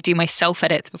when I do my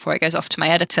self-edits before it goes off to my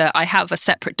editor, I have a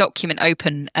separate document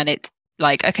open, and it's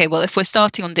like, okay, well, if we're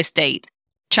starting on this date,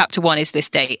 chapter 1 is this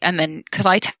date. And then, because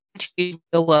I tend to use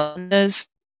real world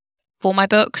for my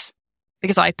books,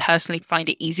 because I personally find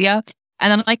it easier. And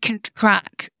then I can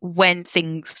track when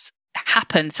things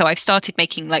happen. So I've started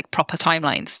making like proper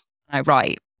timelines when I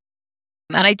write.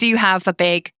 And I do have a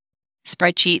big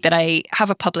spreadsheet that I have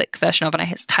a public version of, and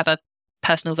I have a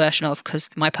personal version of, because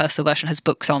my personal version has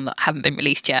books on that haven't been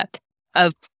released yet,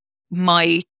 of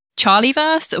my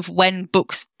Charlieverse, of when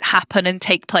books happen and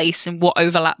take place and what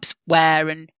overlaps where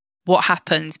and what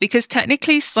happens. Because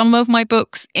technically some of my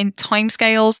books in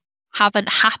timescales haven't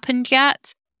happened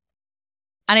yet.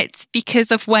 And it's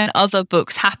because of when other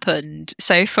books happened.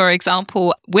 So for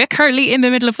example, we're currently in the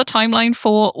middle of the timeline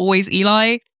for Always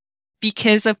Eli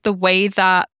because of the way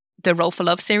that the Roll for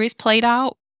Love series played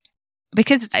out.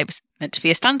 Because it was meant to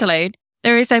be a standalone,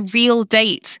 there is a real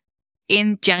date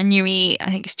in January,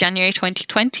 I think it's January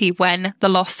 2020, when The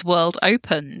Lost World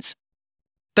opens.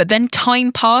 But then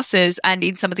time passes, and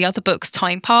in some of the other books,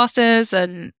 time passes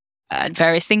and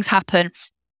various things happen.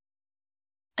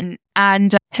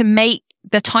 And to make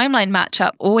the timeline match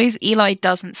up, Always Eli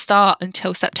doesn't start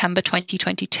until September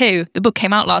 2022. The book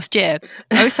came out last year.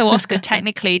 Also, Oscar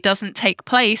technically doesn't take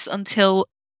place until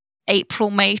April,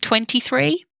 May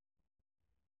 23.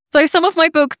 So some of my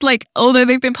books, like, although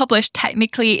they've been published,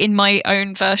 technically in my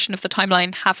own version of the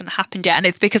timeline haven't happened yet. And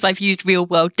it's because I've used real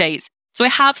world dates. So I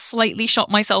have slightly shot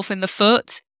myself in the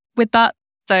foot with that.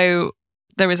 So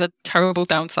there is a terrible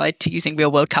downside to using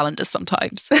real world calendars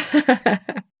sometimes.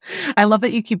 I love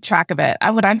that you keep track of it.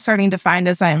 What I'm starting to find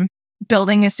as I'm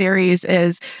building a series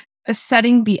is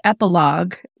setting the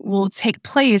epilogue will take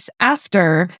place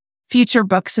after future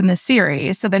books in the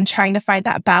series. So then trying to find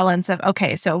that balance of,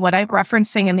 okay, so what I'm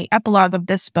referencing in the epilogue of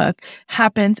this book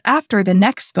happens after the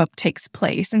next book takes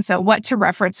place. And so what to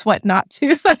reference, what not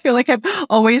to. So I feel like I'm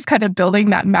always kind of building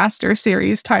that master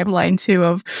series timeline too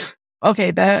of, okay,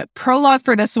 the prologue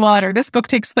for this one, or this book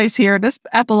takes place here, this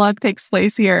epilogue takes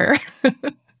place here.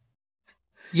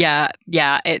 Yeah.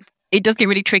 It does get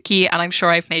really tricky, and I'm sure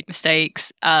I've made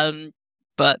mistakes.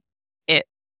 But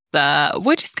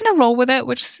we're just gonna roll with it.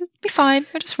 We'll just be fine.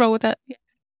 We'll just roll with it. Yeah.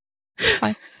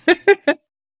 Fine.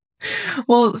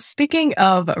 Well, speaking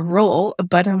of roll,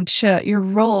 but your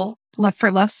roll Love for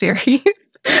Love series.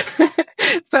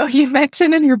 So you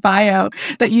mentioned in your bio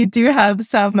that you do have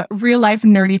some real life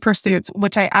nerdy pursuits,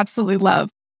 which I absolutely love.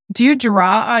 Do you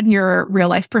draw on your real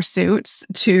life pursuits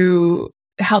to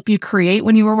help you create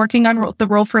when you were working on the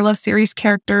Roll for Love series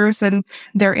characters and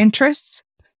their interests?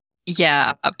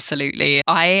 Yeah, absolutely.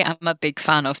 I am a big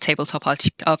fan of tabletop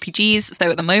RPGs. So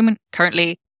at the moment,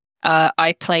 currently,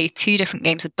 I play 2 different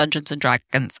games of Dungeons and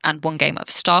Dragons and 1 game of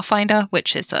Starfinder,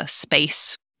 which is a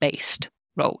space-based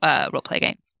role-play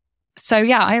game. So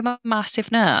yeah, I am a massive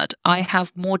nerd. I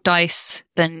have more dice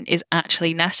than is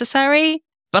actually necessary,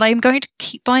 but I'm going to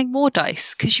keep buying more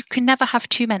dice because you can never have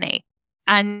too many.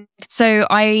 And so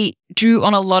I drew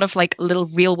on a lot of like little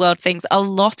real world things. A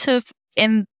lot of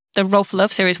in the Roll for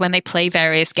Love series, when they play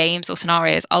various games or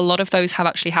scenarios, a lot of those have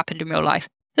actually happened in real life.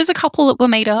 There's a couple that were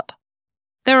made up.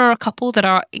 There are a couple that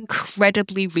are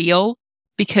incredibly real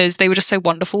because they were just so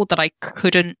wonderful that I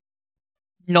couldn't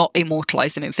not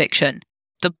immortalize them in fiction.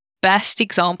 The best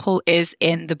example is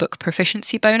in the book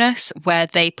Proficiency Bonus, where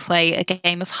they play a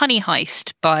game of Honey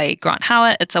Heist by Grant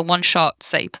Howard. It's a one-shot,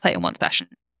 so you play in one session.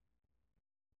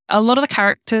 A lot of the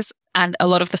characters and a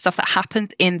lot of the stuff that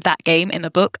happened in that game in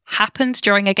the book happened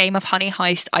during a game of Honey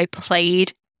Heist I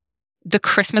played the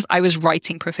Christmas I was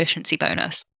writing Proficiency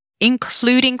Bonus,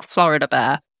 including Florida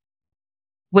Bear,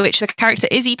 which the character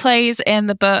Izzy plays in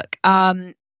the book,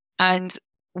 and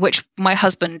which my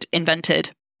husband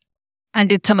invented and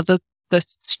did some of the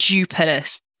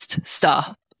stupidest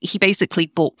stuff. He basically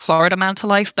brought Florida Man to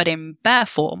life, but in bear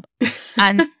form.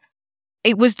 And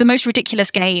it was the most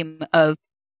ridiculous game of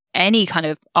any kind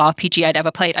of RPG I'd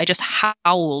ever played. I just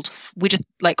howled. We just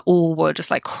all were just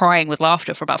crying with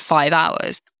laughter for about 5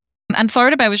 hours. And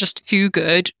Florida Bear was just too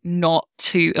good not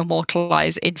to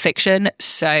immortalize in fiction.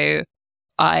 So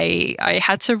I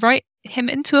had to write him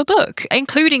into a book,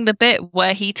 including the bit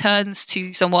where he turns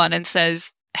to someone and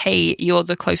says, "Hey, you're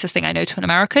the closest thing I know to an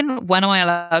American. When am I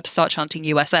allowed to start chanting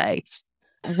USA?"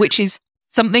 Which is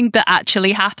something that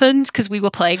actually happened because we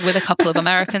were playing with a couple of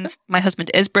Americans. My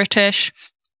husband is British.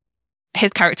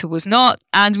 His character was not.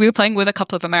 And we were playing with a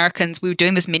couple of Americans. We were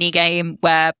doing this mini game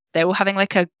where they were having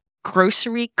a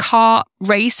grocery cart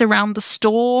race around the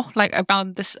store,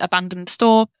 around this abandoned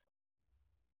store.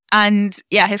 And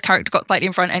yeah, his character got slightly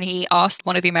in front and he asked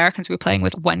one of the Americans we were playing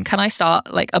with, "When can I start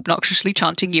obnoxiously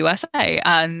chanting USA?"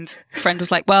 And the friend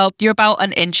was like, "Well, you're about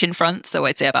an inch in front, so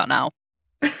I'd say about now."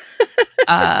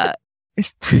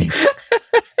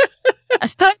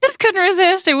 I just couldn't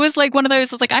resist. It was one of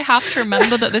those, I have to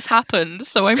remember that this happened,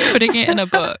 so I'm putting it in a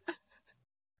book.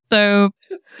 So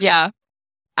yeah.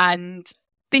 And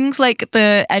things like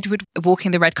the Edward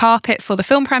walking the red carpet for the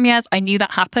film premieres, I knew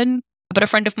that happened. But a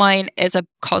friend of mine is a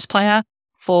cosplayer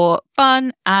for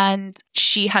fun, and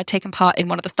she had taken part in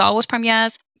one of the Star Wars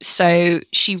premieres. So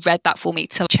she read that for me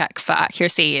to check for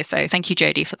accuracy. So thank you,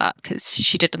 Jodie, for that, because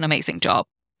she did an amazing job.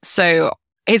 So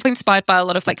it's inspired by a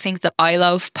lot of things that I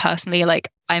love personally.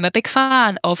 I'm a big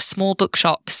fan of small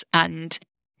bookshops and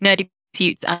nerdy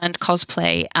pursuits and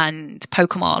cosplay and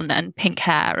Pokemon and pink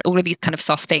hair, all of these kind of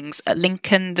soft things.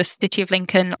 Lincoln, the city of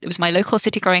Lincoln, it was my local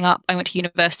city growing up. I went to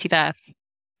university there.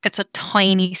 It's a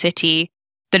tiny city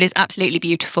that is absolutely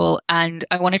beautiful. And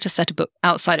I wanted to set a book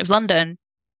outside of London.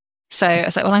 So I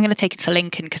was like, well, I'm going to take it to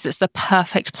Lincoln because it's the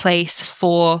perfect place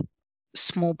for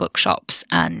small bookshops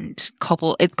and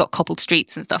it's got cobbled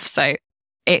streets and stuff. So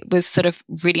it was sort of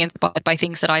really inspired by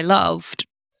things that I loved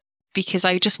because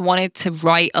I just wanted to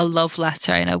write a love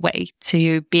letter in a way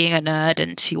to being a nerd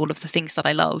and to all of the things that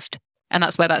I loved. And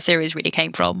that's where that series really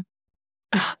came from.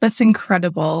 Oh, that's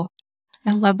incredible.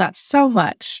 I love that so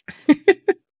much.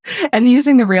 And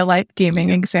using the real life gaming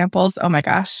examples, oh my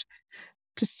gosh,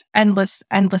 just endless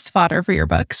fodder for your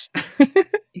books.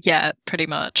 Yeah, pretty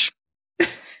much.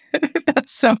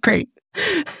 That's so great.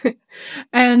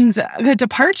 And the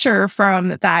departure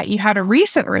from that, you had a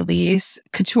recent release,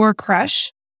 Couture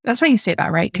Crush. That's how you say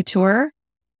that, right? Couture?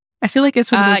 I feel like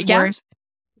it's one of those words.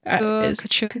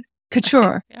 Couture.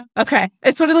 Couture. Yeah. Okay.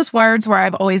 It's one of those words where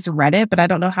I've always read it, but I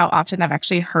don't know how often I've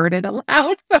actually heard it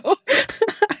aloud. So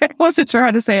I wasn't sure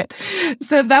how to say it.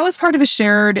 So that was part of a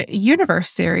shared universe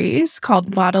series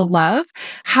called Model Love.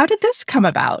 How did this come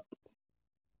about?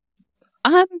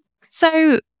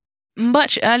 So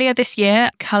much earlier this year,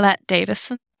 Colette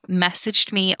Davison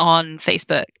messaged me on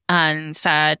Facebook and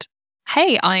said,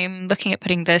 hey, I'm looking at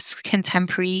putting this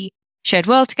contemporary shared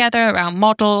world together around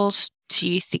models. Do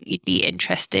you think you'd be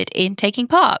interested in taking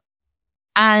part?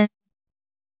 And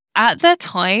at the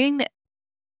time,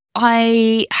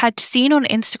 I had seen on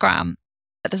Instagram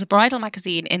that there's a bridal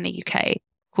magazine in the UK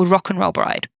called Rock and Roll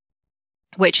Bride,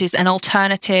 which is an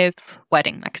alternative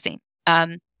wedding magazine.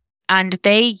 And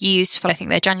they used, for I think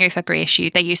their January, February issue,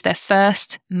 they used their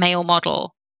first male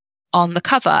model on the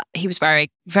cover. He was wearing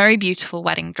a very beautiful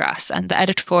wedding dress, and the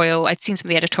editorial, I'd seen some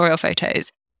of the editorial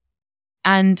photos.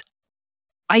 And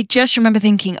I just remember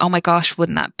thinking, oh my gosh,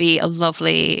 wouldn't that be a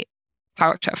lovely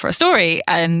character for a story?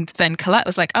 And then Colette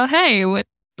was like, oh, hey,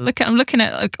 I'm looking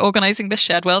at like, organizing this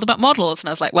shared world about models. And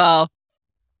I was like, well,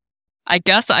 I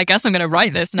guess I'm going to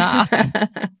write this now.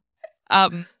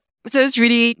 So I was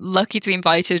really lucky to be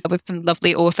invited with some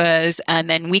lovely authors. And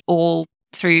then we all,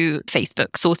 through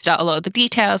Facebook, sorted out a lot of the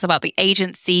details about the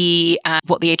agency and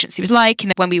what the agency was like.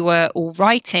 And when we were all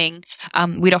writing,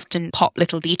 we'd often pop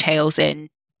little details in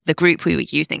the group we were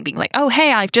using, being like, oh,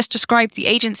 hey, I've just described the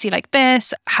agency like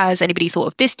this. Has anybody thought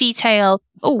of this detail?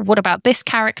 Oh, what about this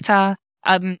character?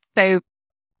 So it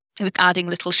was adding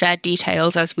little shared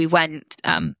details as we went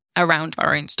around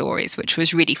our own stories, which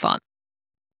was really fun.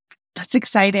 That's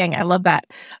exciting. I love that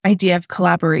idea of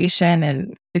collaboration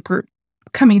and the group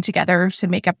coming together to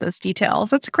make up those details.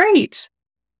 That's great.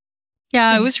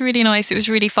 Yeah, it was really nice. It was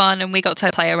really fun. And we got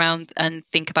to play around and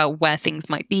think about where things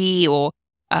might be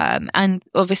and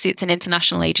obviously it's an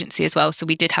international agency as well. So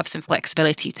we did have some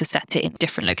flexibility to set it in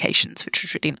different locations, which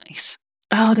was really nice.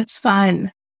 Oh, that's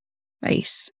fun.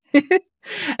 Nice.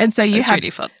 And so it's really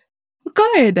fun.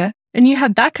 Good. And you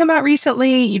had that come out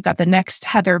recently. You've got the next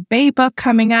Heather Bay book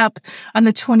coming up on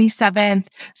the 27th.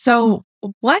 So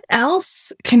what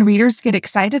else can readers get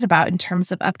excited about in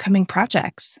terms of upcoming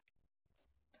projects?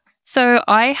 So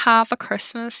I have a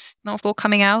Christmas novel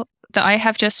coming out that I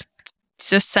have just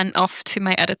sent off to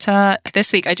my editor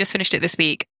this week. I just finished it this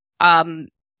week. And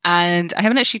I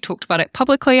haven't actually talked about it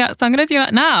publicly yet, so I'm going to do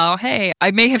that now. Hey,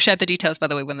 I may have shared the details, by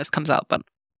the way, when this comes out, but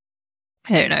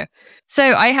I don't know.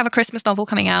 So I have a Christmas novel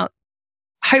coming out,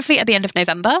 hopefully at the end of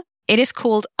November. It is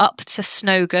called Up to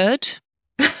Snow Good.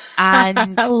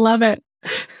 And I love it.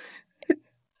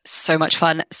 So much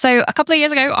fun. So a couple of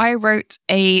years ago, I wrote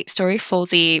a story for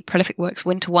the Prolific Works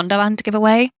Winter Wonderland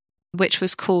giveaway, which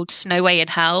was called Snoway in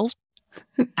Hell.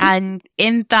 And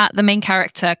in that, the main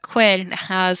character, Quinn,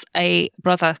 has a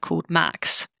brother called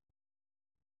Max.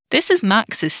 This is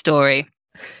Max's story,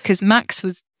 because Max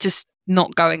was just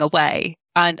not going away.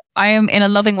 And I am, in a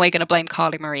loving way, going to blame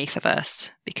Carly Marie for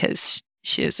this, because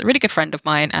she is a really good friend of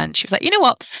mine. And she was like, you know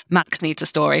what? Max needs a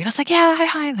story. And I was like, yeah,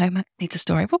 I know Max needs a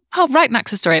story. Well, I'll write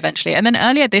Max's story eventually. And then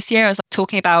earlier this year, I was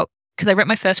talking about, because I wrote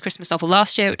my first Christmas novel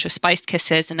last year, which was Spiced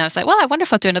Kisses. And I was like, well, I wonder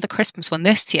if I'll do another Christmas one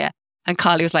this year. And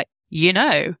Carly was like, you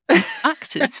know,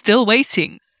 Max is still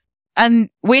waiting. And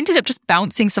we ended up just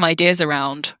bouncing some ideas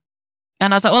around.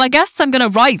 And I was like, well, I guess I'm going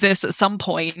to write this at some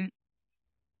point.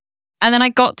 And then I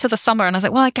got to the summer and I was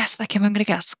like, well, I guess if I'm going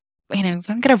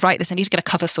to write this, I need to get a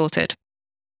cover sorted.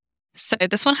 So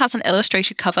this one has an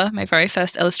illustrated cover, my very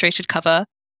first illustrated cover,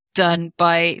 done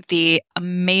by the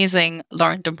amazing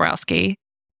Lauren Dombrowski.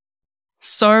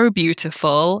 So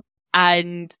beautiful.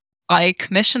 And I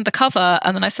commissioned the cover,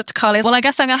 and then I said to Carly, well, I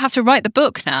guess I'm going to have to write the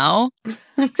book now.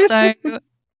 So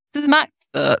this is Max's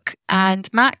book, and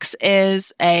Max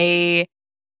is a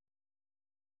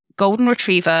golden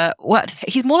retriever.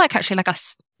 He's more like actually like a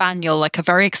spaniel, like a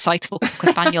very excitable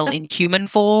spaniel in human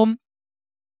form,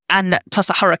 and plus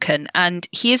a hurricane. And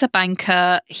he is a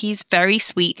banker. He's very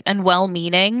sweet and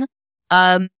well-meaning.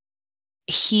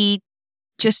 He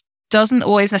just doesn't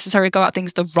always necessarily go about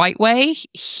things the right way.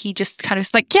 He just kind of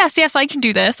is like, yes, I can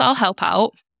do this. I'll help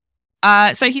out.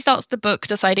 So he starts the book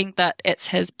deciding that it's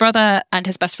his brother and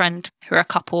his best friend who are a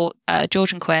couple,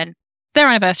 George and Quinn. Their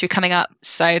anniversary coming up.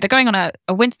 So they're going on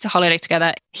a winter holiday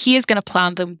together. He is going to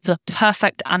plan them the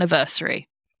perfect anniversary.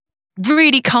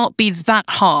 Really can't be that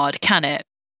hard, can it?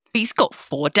 He's got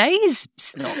 4 days.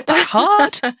 It's not that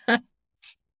hard.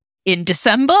 In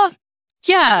December?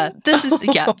 Yeah,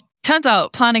 Turns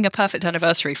out planning a perfect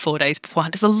anniversary 4 days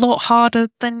beforehand is a lot harder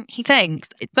than he thinks,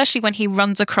 especially when he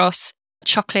runs across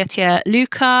chocolatier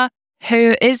Luca,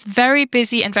 who is very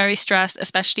busy and very stressed,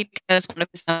 especially because one of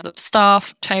his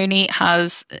staff, Tony,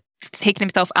 has taken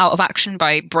himself out of action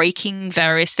by breaking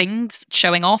various things,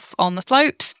 showing off on the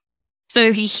slopes.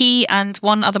 So he and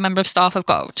one other member of staff have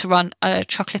got to run a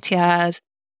chocolaterie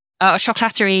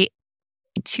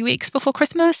 2 weeks before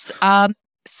Christmas.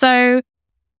 So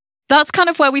that's kind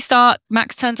of where we start.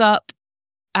 Max turns up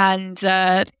and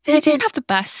they didn't have the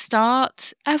best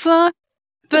start ever,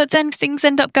 but then things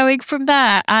end up going from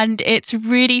there and it's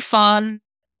really fun.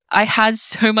 I had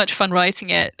so much fun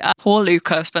writing it. Poor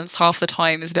Luca spends half the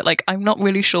time is a bit like, I'm not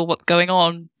really sure what's going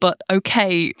on, but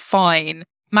okay, fine.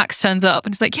 Max turns up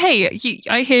and is like, hey,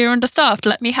 I hear you're understaffed.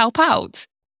 Let me help out.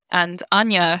 And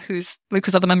Anya, who's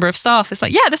Luca's other member of staff, is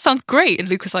like, yeah, this sounds great. And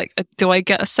Luca's like, do I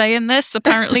get a say in this?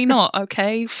 Apparently not.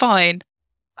 Okay, fine.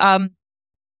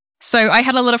 So I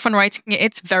had a lot of fun writing it.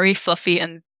 It's very fluffy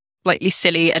and slightly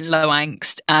silly and low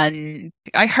angst. And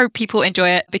I hope people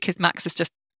enjoy it because Max is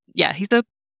just, he's the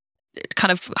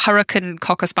kind of hurricane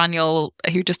cocker spaniel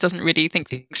who just doesn't really think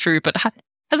things through, but has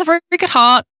a very good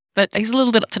heart, but he's a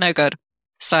little bit up to no good.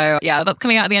 So that's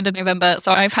coming out at the end of November.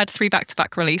 So I've had 3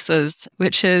 back-to-back releases,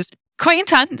 which is quite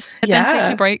intense. And then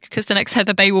taking a break because the next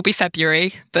Heather Bay will be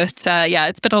February. But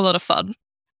it's been a lot of fun.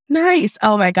 Nice.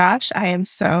 Oh my gosh. I am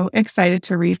so excited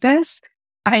to read this.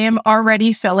 I am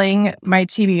already filling my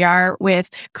TBR with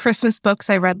Christmas books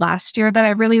I read last year that I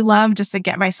really love just to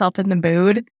get myself in the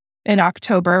mood in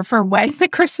October for when the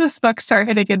Christmas books start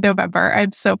hitting in November.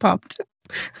 I'm so pumped.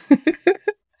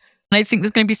 And I think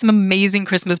there's going to be some amazing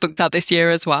Christmas books out this year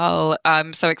as well.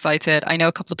 I'm so excited. I know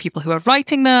a couple of people who are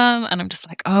writing them and I'm just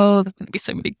like, oh, there's going to be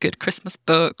so many good Christmas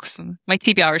books. And my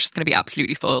TBR is just going to be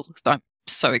absolutely full. So I'm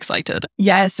so excited.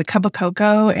 Yes, a cup of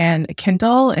cocoa and a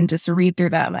Kindle and just read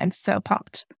through them. I'm so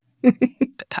pumped.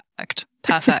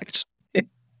 Perfect.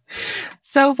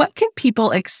 So what can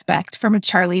people expect from a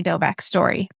Charlie Novak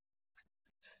story?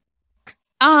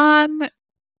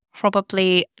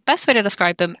 Probably the best way to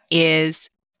describe them is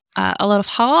a lot of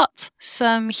heart,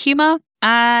 some humor,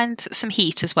 and some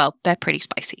heat as well. They're pretty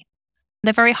spicy.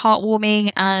 They're very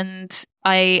heartwarming, and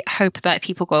I hope that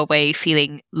people go away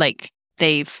feeling like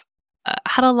they've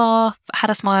had a laugh, had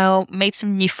a smile, made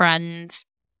some new friends,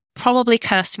 probably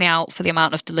cursed me out for the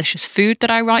amount of delicious food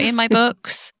that I write in my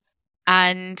books,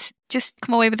 and just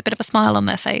come away with a bit of a smile on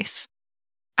their face.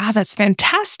 That's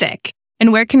fantastic.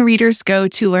 And where can readers go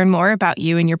to learn more about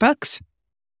you and your books?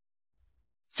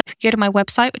 So if you go to my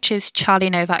website, which is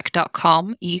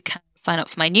charlienovak.com, you can sign up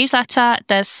for my newsletter.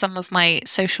 There's some of my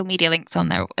social media links on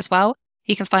there as well.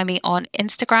 You can find me on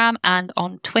Instagram and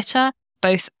on Twitter,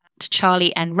 both at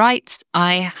Charlie N. Writes.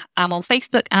 I am on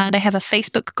Facebook and I have a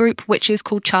Facebook group, which is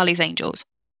called Charlie's Angels.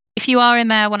 If you are in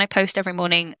there when I post every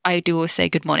morning, I do always say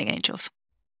good morning, angels.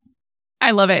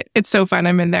 I love it. It's so fun.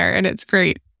 I'm in there and it's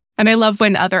great. And I love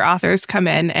when other authors come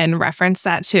in and reference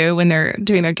that too when they're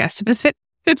doing their guest visit.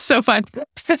 It's so fun.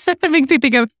 It makes me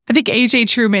think of, I think AJ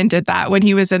Truman did that when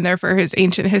he was in there for his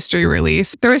ancient history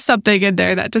release. There was something in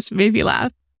there that just made me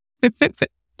laugh.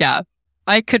 Yeah,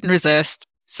 I couldn't resist.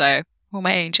 So, all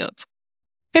my angels.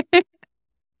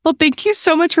 Well, thank you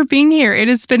so much for being here. It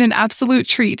has been an absolute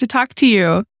treat to talk to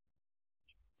you.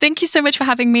 Thank you so much for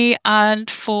having me and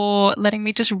for letting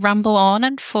me just ramble on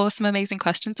and for some amazing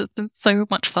questions. It's been so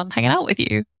much fun hanging out with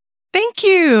you. Thank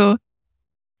you.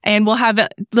 And we'll have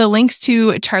the links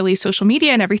to Charlie's social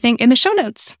media and everything in the show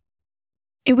notes.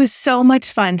 It was so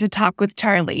much fun to talk with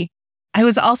Charlie. I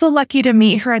was also lucky to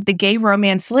meet her at the Gay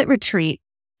Romance Lit Retreat,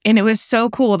 and it was so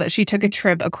cool that she took a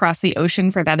trip across the ocean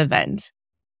for that event.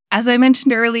 As I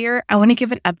mentioned earlier, I want to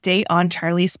give an update on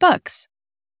Charlie's books.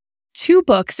 2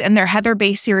 books in their Heather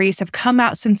Bay series have come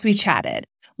out since we chatted,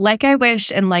 Like I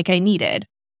Wished and Like I Needed.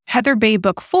 Heather Bay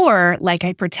Book 4, Like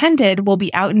I Pretended, will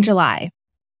be out in July.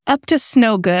 Up to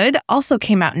Snow Good also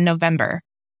came out in November.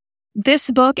 This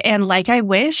book and Like I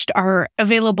Wished are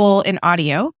available in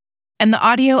audio, and the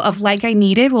audio of Like I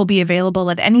Needed will be available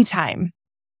at any time.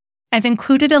 I've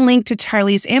included a link to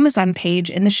Charlie's Amazon page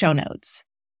in the show notes.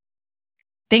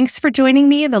 Thanks for joining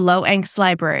me in the Low Angst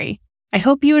Library. I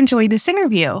hope you enjoyed this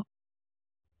interview.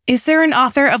 Is there an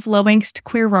author of low angst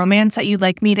queer romance that you'd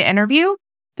like me to interview?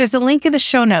 There's a link in the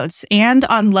show notes and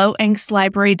on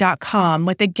lowangstlibrary.com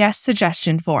with a guest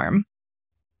suggestion form.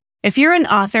 If you're an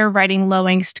author writing low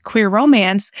angst queer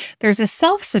romance, there's a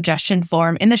self-suggestion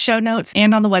form in the show notes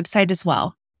and on the website as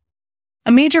well.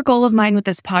 A major goal of mine with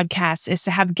this podcast is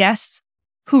to have guests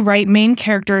who write main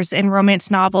characters in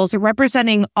romance novels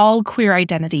representing all queer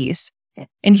identities,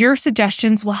 and your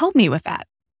suggestions will help me with that.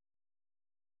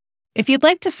 If you'd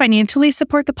like to financially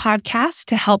support the podcast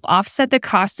to help offset the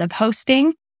costs of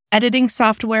hosting, editing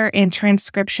software, and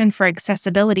transcription for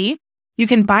accessibility, you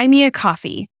can buy me a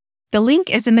coffee. The link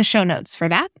is in the show notes for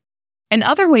that. And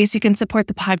other ways you can support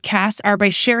the podcast are by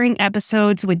sharing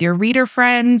episodes with your reader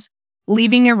friends,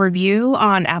 leaving a review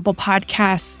on Apple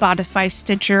Podcasts, Spotify,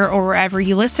 Stitcher, or wherever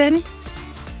you listen,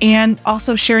 and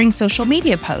also sharing social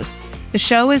media posts. The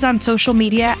show is on social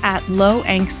media at Low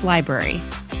Angst Library.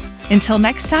 Until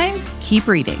next time, keep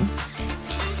reading.